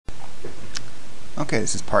Okay,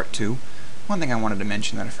 this is part 2. One thing I wanted to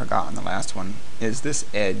mention that I forgot on the last one is this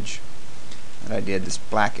edge that I did, this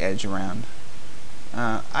black edge around.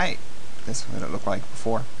 This is what it looked like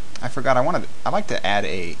before. I forgot I like to add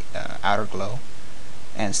a outer glow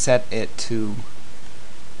and set it to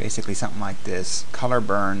basically something like this. Color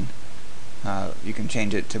burn. You can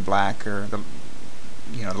change it to black, or the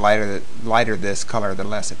lighter this color, the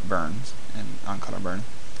less it burns, and on color burn.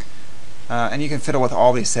 And you can fiddle with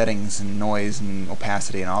all these settings and noise and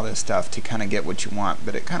opacity and all this stuff to kind of get what you want,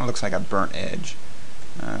 but it kind of looks like a burnt edge.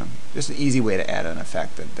 Just an easy way to add an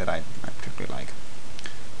effect that I particularly like.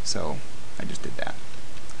 So I just did that.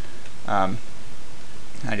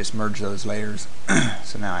 I just merged those layers.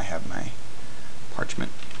 So now I have my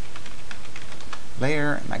parchment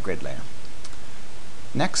layer and my grid layer.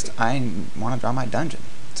 Next, I want to draw my dungeon.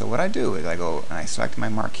 So what I do is I go and I select my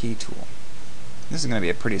marquee tool. This is going to be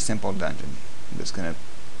a pretty simple dungeon. I'm just going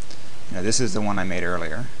to, this is the one I made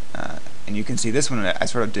earlier. And you can see this one, I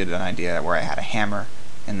sort of did an idea where I had a hammer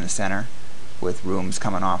in the center with rooms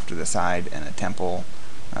coming off to the side and a temple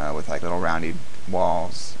with like little rounded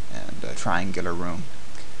walls and a triangular room.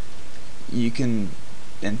 You can,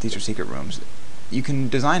 and these are secret rooms, you can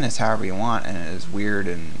design this however you want and as weird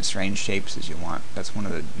and strange shapes as you want. That's one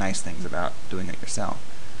of the nice things about doing it yourself.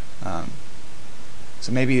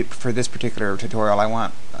 So maybe for this particular tutorial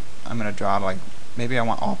I'm going to draw maybe I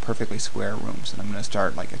want all perfectly square rooms, and I'm going to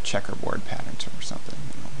start like a checkerboard pattern or something.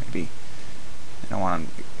 Maybe I don't want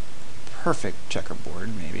a perfect checkerboard,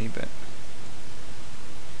 maybe, but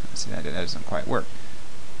see, that doesn't quite work.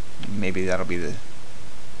 Maybe that'll be the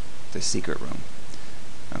secret room.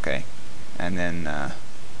 Okay, and then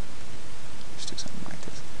let's do something like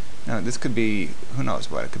this. No, this could be, who knows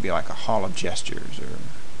what, it could be like a hall of gestures, or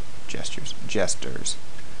jesters,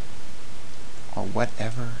 or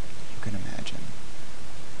whatever you can imagine.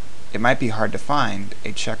 It might be hard to find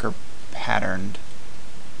a checker patterned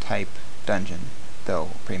type dungeon,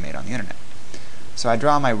 though pre-made on the internet. So I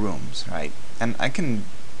draw my rooms, right? And I can,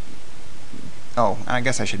 and I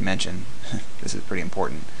guess I should mention, this is pretty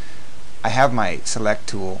important, I have my select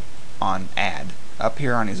tool on add. Up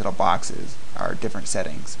here on these little boxes are different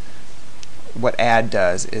settings. What add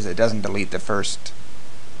does is it doesn't delete the first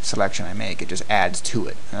selection I make, it just adds to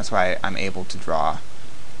it, and that's why I'm able to draw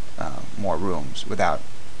more rooms without,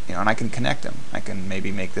 and I can connect them. I can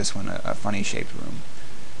maybe make this one a funny shaped room,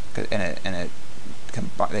 and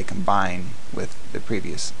they combine with the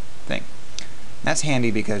previous thing. And that's handy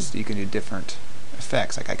because you can do different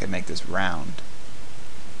effects. Like I could make this round,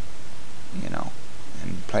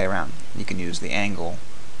 and play around. You can use the angle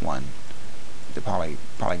one, the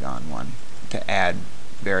polygon one, to add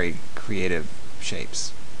very creative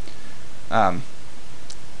shapes.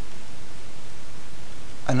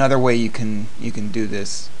 Another way you can do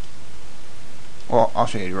this, well, I'll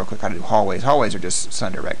show you real quick how to do hallways. Hallways are just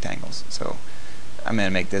slender rectangles. So I'm going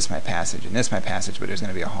to make this my passage and this my passage, but there's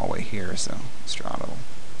going to be a hallway here, so let's draw a little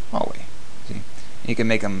hallway. See? You can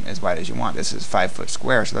make them as wide as you want. This is 5-foot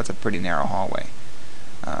square, so that's a pretty narrow hallway.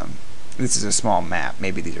 This is a small map.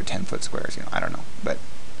 Maybe these are 10-foot squares. I don't know, but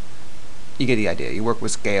you get the idea. You work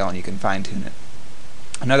with scale and you can fine-tune it.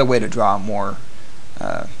 Another way to draw more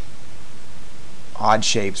odd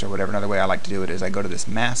shapes or whatever, another way I like to do it is I go to this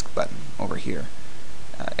mask button over here,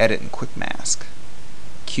 edit and quick mask,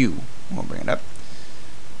 Q, we'll bring it up,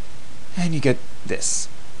 and you get this.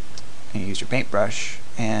 And you use your paintbrush,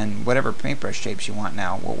 and whatever paintbrush shapes you want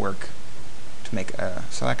now will work to make a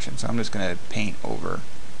selection. So I'm just going to paint over,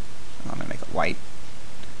 I'm going to make it white,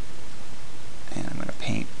 and I'm going to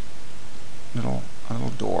paint a little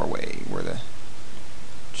doorway where the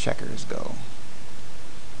checkers go.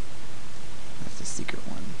 That's the secret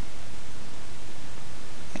one.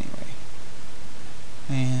 Anyway,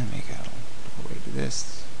 and make a little doorway to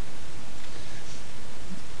this.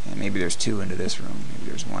 And maybe there's two into this room. Maybe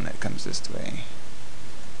there's one that comes this way.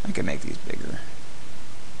 I can make these bigger.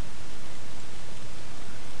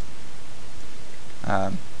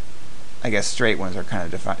 I guess straight ones are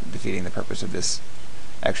kind of defeating the purpose of this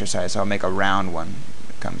exercise, so I'll make a round one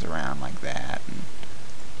that comes around like that, and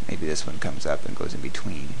maybe this one comes up and goes in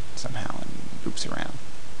between somehow and loops around.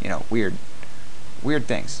 Weird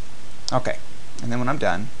things. Okay, and then when I'm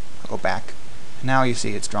done, I'll go back. Now you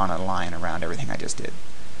see it's drawn a line around everything I just did.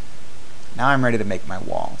 Now I'm ready to make my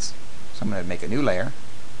walls. So I'm going to make a new layer.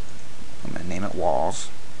 I'm going to name it walls.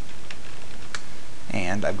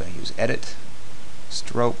 And I'm going to use edit,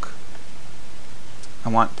 stroke. I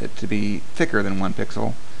want it to be thicker than 1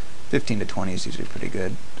 pixel. 15 to 20 is usually pretty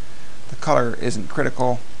good. The color isn't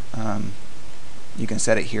critical. You can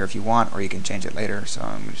set it here if you want, or you can change it later. So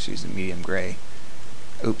I'm going to use the medium gray.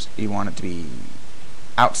 Oops, you want it to be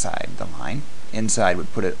outside the line. Inside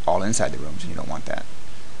would put it all inside the rooms, and you don't want that.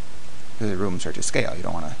 Because the rooms are to scale. You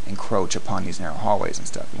don't want to encroach upon these narrow hallways and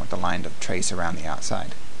stuff. You want the line to trace around the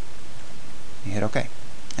outside. You hit OK,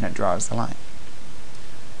 and it draws the line.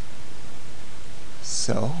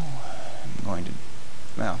 So I'm going to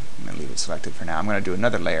leave it selected for now. I'm going to do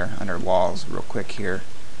another layer under walls real quick here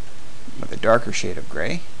with a darker shade of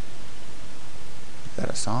gray. Is that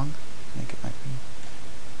a song? I think it might be.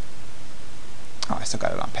 Oh, I still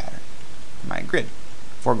got it on pattern. My grid,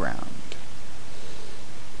 foreground.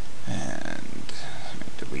 And I'm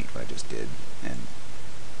going to delete what I just did. And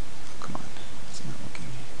oh, come on, it's not working.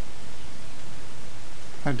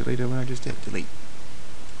 I deleted what I just did. Delete.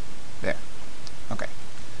 There. Okay.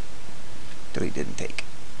 Delete didn't take.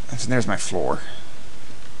 So there's my floor.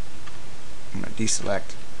 I'm going to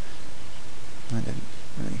deselect. I didn't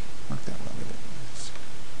really work that well with it.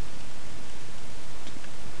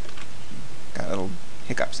 Got little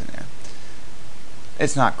hiccups in there.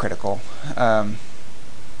 It's not critical.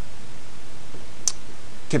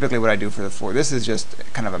 Typically what I do for the floor, this is just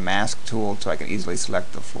kind of a mask tool so I can easily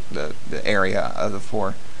select the area of the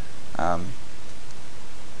floor.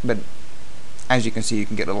 But as you can see, you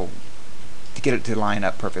can get little, to get it to line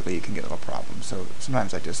up perfectly, you can get little problems. So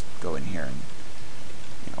sometimes I just go in here and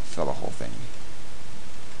fill the whole thing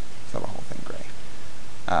gray.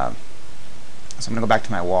 So I'm going to go back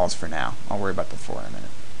to my walls for now. I'll worry about the floor in a minute.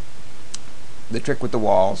 The trick with the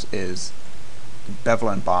walls is bevel,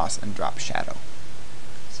 emboss, and drop shadow.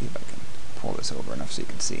 See if I can pull this over enough so you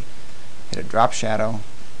can see. Hit a drop shadow.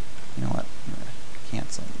 You know what? I'm going to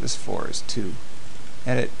cancel. This floor is 2.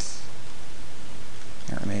 Edit.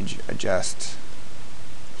 Mirror image. Adjust.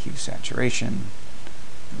 Hue saturation.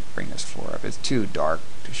 Bring this floor up. It's too dark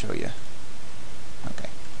to show you. Okay.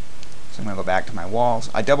 So I'm going to go back to my walls.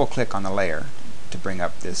 I double click on the layer to bring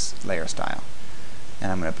up this layer style.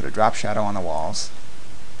 And I'm going to put a drop shadow on the walls.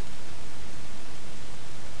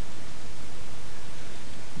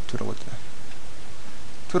 Twiddle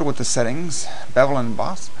with the settings. Bevel and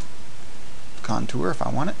emboss. Contour if I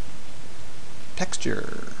want it.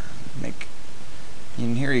 Texture.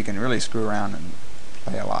 In here you can really screw around and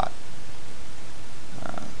play a lot.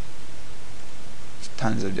 There's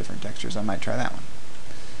tons of different textures. I might try that one.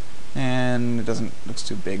 And it looks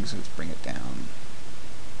too big, so let's bring it down.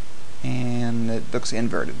 And it looks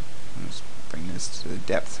inverted. Let's bring this to the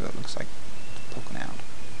depth so it looks like it's poking out.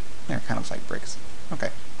 There, it kind of looks like bricks. Okay.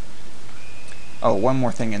 Oh, one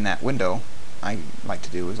more thing in that window I like to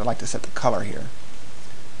do is I like to set the color here.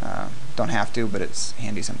 Don't have to, but it's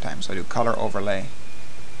handy sometimes. So I do color overlay,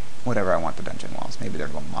 whatever I want the dungeon walls. Maybe they're a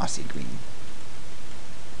little mossy green.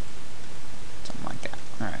 Something like that.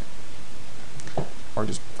 Alright. Or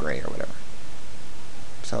just gray or whatever.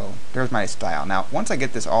 So there's my style. Now once I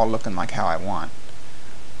get this all looking like how I want,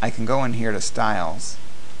 I can go in here to styles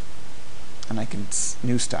and I can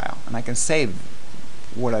new style, and I can save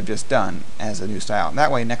what I've just done as a new style.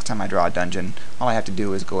 That way next time I draw a dungeon, all I have to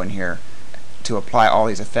do is go in here to apply all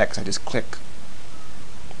these effects. I just click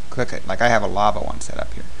it. Like I have a lava one set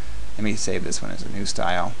up here. Let me save this one as a new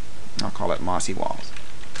style. I'll call it Mossy Walls.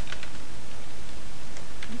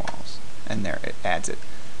 And there, it adds it.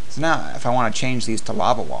 So now if I want to change these to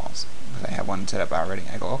lava walls, because I have one set up already,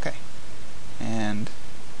 I go OK. And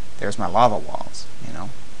there's my lava walls,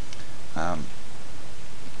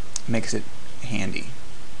 makes it handy.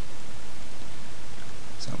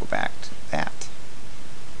 So I'll go back to that.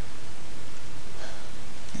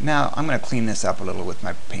 Now I'm going to clean this up a little with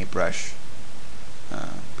my paintbrush.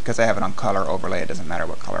 Because I have it on color overlay, it doesn't matter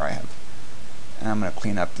what color I have. And I'm going to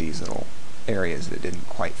clean up these little areas that didn't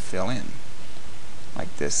quite fill in.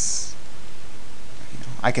 Like this.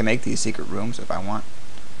 I can make these secret rooms if I want.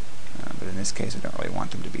 But in this case I don't really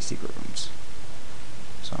want them to be secret rooms.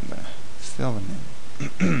 So I'm going to fill them in.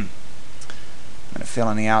 I'm going to fill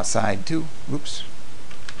in the outside too. Oops.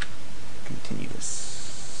 Continue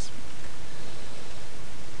this.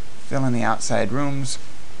 Fill in the outside rooms.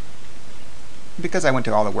 Because I went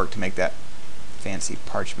to all the work to make that fancy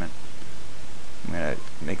parchment, I'm going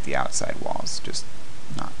to make the outside walls just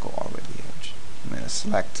not go all the way to the edge. I'm going to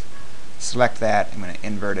select that. I'm going to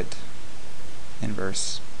invert it,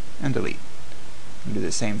 inverse, and delete. I'm going to do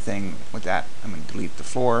the same thing with that. I'm going to delete the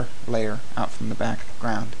floor layer out from the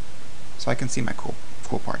background so I can see my cool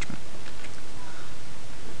parchment.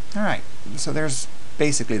 Alright, so there's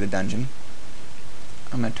basically the dungeon.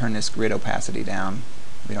 I'm going to turn this grid opacity down.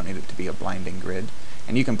 We don't need it to be a blinding grid.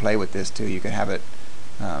 And you can play with this too. You can have it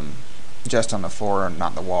just on the floor and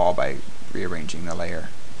not the wall by rearranging the layer.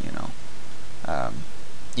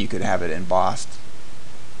 You could have it embossed.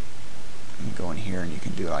 You can go in here and you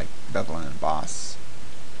can do like bevel and emboss.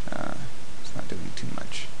 It's not doing too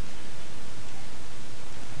much.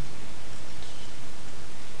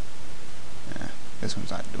 This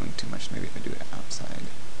one's not doing too much. Maybe if I do it outside.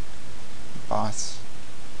 Boss.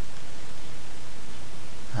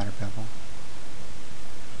 Outer bevel.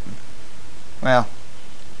 Well,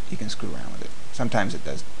 you can screw around with it. Sometimes it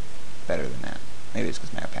does better than that. Maybe it's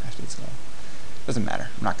because my opacity is low. Doesn't matter.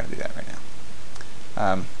 I'm not going to do that right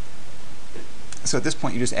now. So at this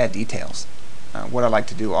point, you just add details. What I like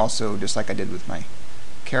to do also, just like I did with my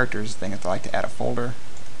characters thing, is I like to add a folder.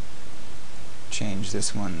 Change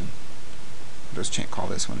this one. Just call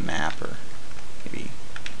this one map, or maybe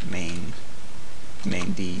main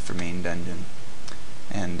D for main dungeon.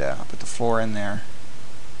 And I'll put the floor in there.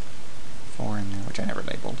 Floor in there, which I never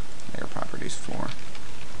labeled. Layer properties floor.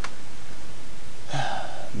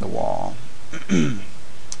 The wall. Put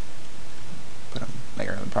them,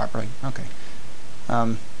 layer them properly. Okay.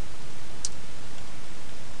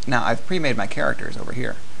 Now I've pre-made my characters over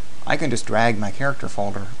here. I can just drag my character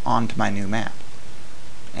folder onto my new map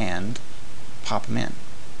and pop them in.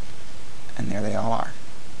 And there they all are,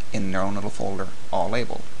 in their own little folder, all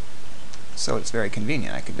labeled. So it's very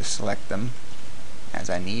convenient. I can just select them as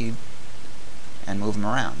I need and move them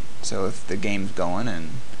around. So if the game's going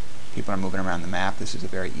and people are moving around the map, this is a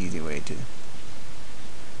very easy way to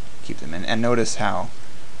keep them in. And notice how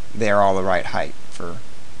they're all the right height for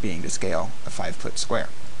being to scale a 5-foot square,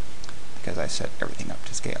 because I set everything up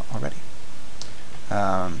to scale already.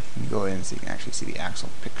 You go in so you can actually see the actual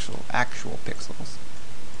pixels.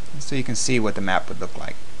 And so you can see what the map would look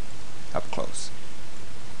like up close.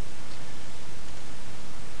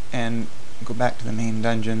 And go back to the main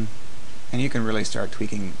dungeon, and you can really start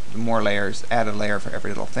tweaking more layers. Add a layer for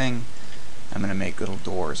every little thing. I'm going to make little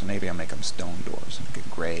doors, and maybe I'll make them stone doors and make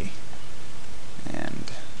it gray.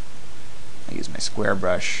 And I use my square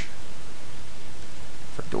brush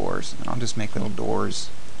for doors, and I'll just make little doors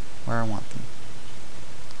where I want them.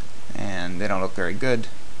 And they don't look very good.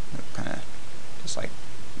 They're kind of just like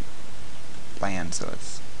bland, so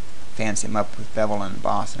let's fancy them up with bevel and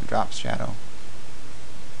emboss and drop shadow.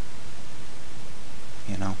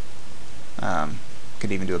 You know,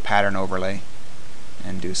 could even do a pattern overlay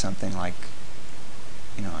and do something like,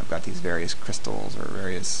 you know, I've got these various crystals or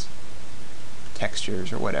various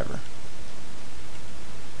textures or whatever.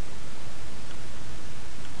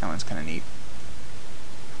 That one's kind of neat.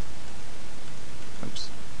 Oops.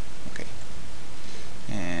 Okay.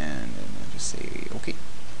 And then I'll just say okay.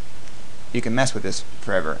 You can mess with this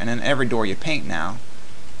forever, and then every door you paint now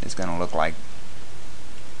is going to look like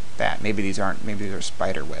that. Maybe these aren't. Maybe these are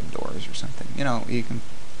spider web doors or something. You know, you can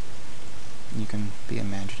be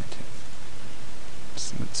imaginative.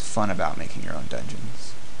 It's what's fun about making your own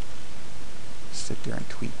dungeons. Sit there and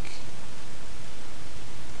tweak.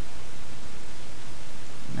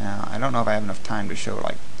 Now, I don't know if I have enough time to show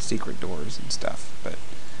like secret doors and stuff, but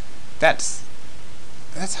that's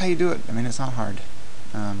how you do it. I mean, it's not hard.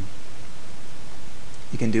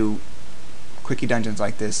 You can do quickie dungeons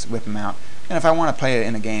like this, whip them out. And if I want to play it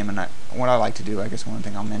in a game, and what I like to do, I guess one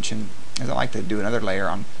thing I'll mention is I like to do another layer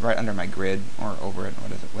on right under my grid or over it,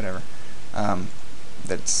 what is it, whatever.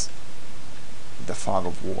 That's the fog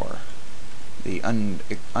of war, the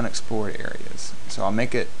unexplored areas. So I'll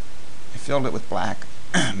make it. I filled it with black.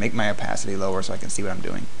 Make my opacity lower so I can see what I'm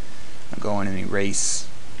doing. I'll go in and erase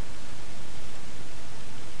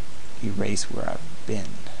where I've been.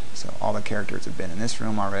 So all the characters have been in this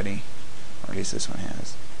room already, or at least this one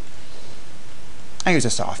has. I use a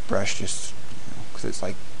soft brush just because it's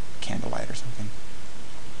like candlelight or something.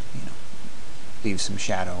 You know, leave some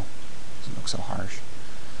shadow. Doesn't look so harsh.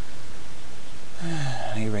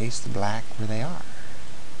 Erase the black where they are.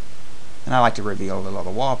 And I like to reveal a little of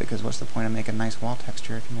the wall, because what's the point of making nice wall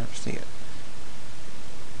texture if you never see it?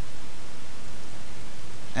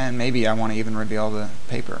 And maybe I want to even reveal the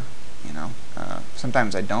paper, you know.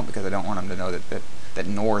 Sometimes I don't, because I don't want them to know that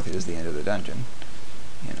north is the end of the dungeon,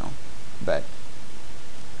 you know. But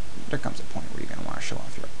there comes a point where you're going to want to show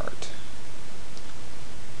off your art.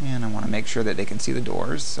 And I want to make sure that they can see the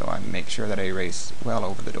doors, so I make sure that I erase well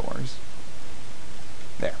over the doors.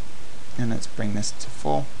 There. And let's bring this to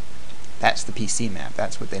full. That's the PC map.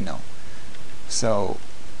 That's what they know. So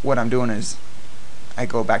what I'm doing is I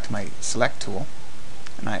go back to my select tool,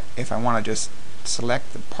 and if I want to just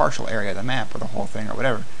select the partial area of the map or the whole thing or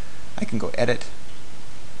whatever, I can go edit,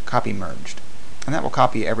 copy merged, and that will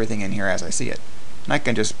copy everything in here as I see it. And I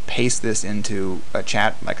can just paste this into a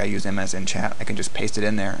chat, like I use MS in chat. I can just paste it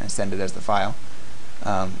in there and send it as the file,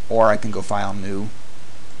 or I can go file new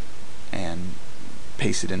and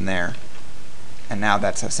paste it in there. And now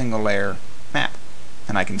that's a single layer map.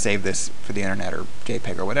 and I can save this for the internet or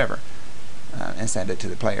JPEG or whatever, and send it to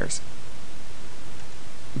the players.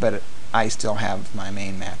 But I still have my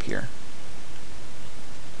main map here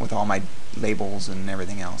with all my labels and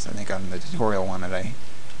everything else. I think on the tutorial one that I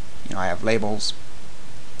have labels,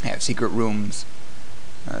 I have secret rooms.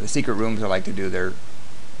 The secret rooms I like to do, they're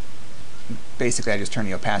basically I just turn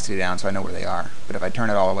the opacity down so I know where they are. But if I turn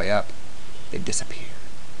it all the way up, they disappear.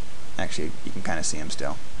 Actually, you can kind of see them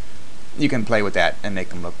still. You can play with that and make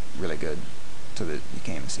them look really good so that you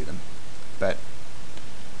can't even see them. But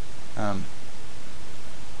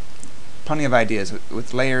plenty of ideas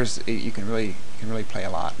with layers. You can really play a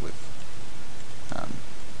lot with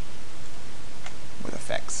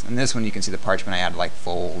effects. And this one you can see the parchment. I add like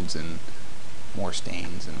folds and more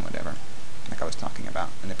stains and whatever, like I was talking about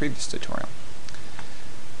in the previous tutorial.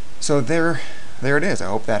 So there it is. I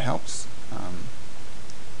hope that helps.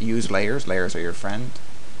 Use layers. Layers are your friend,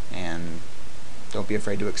 and don't be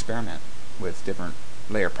afraid to experiment with different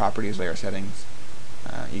layer properties, layer settings.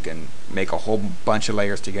 You can make a whole bunch of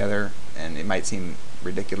layers together, and it might seem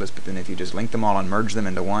ridiculous, but then if you just link them all and merge them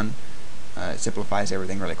into one, it simplifies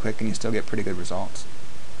everything really quick, and you still get pretty good results.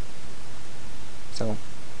 So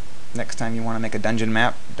next time you want to make a dungeon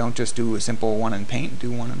map, don't just do a simple one in Paint,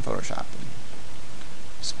 do one in Photoshop and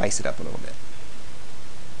spice it up a little bit.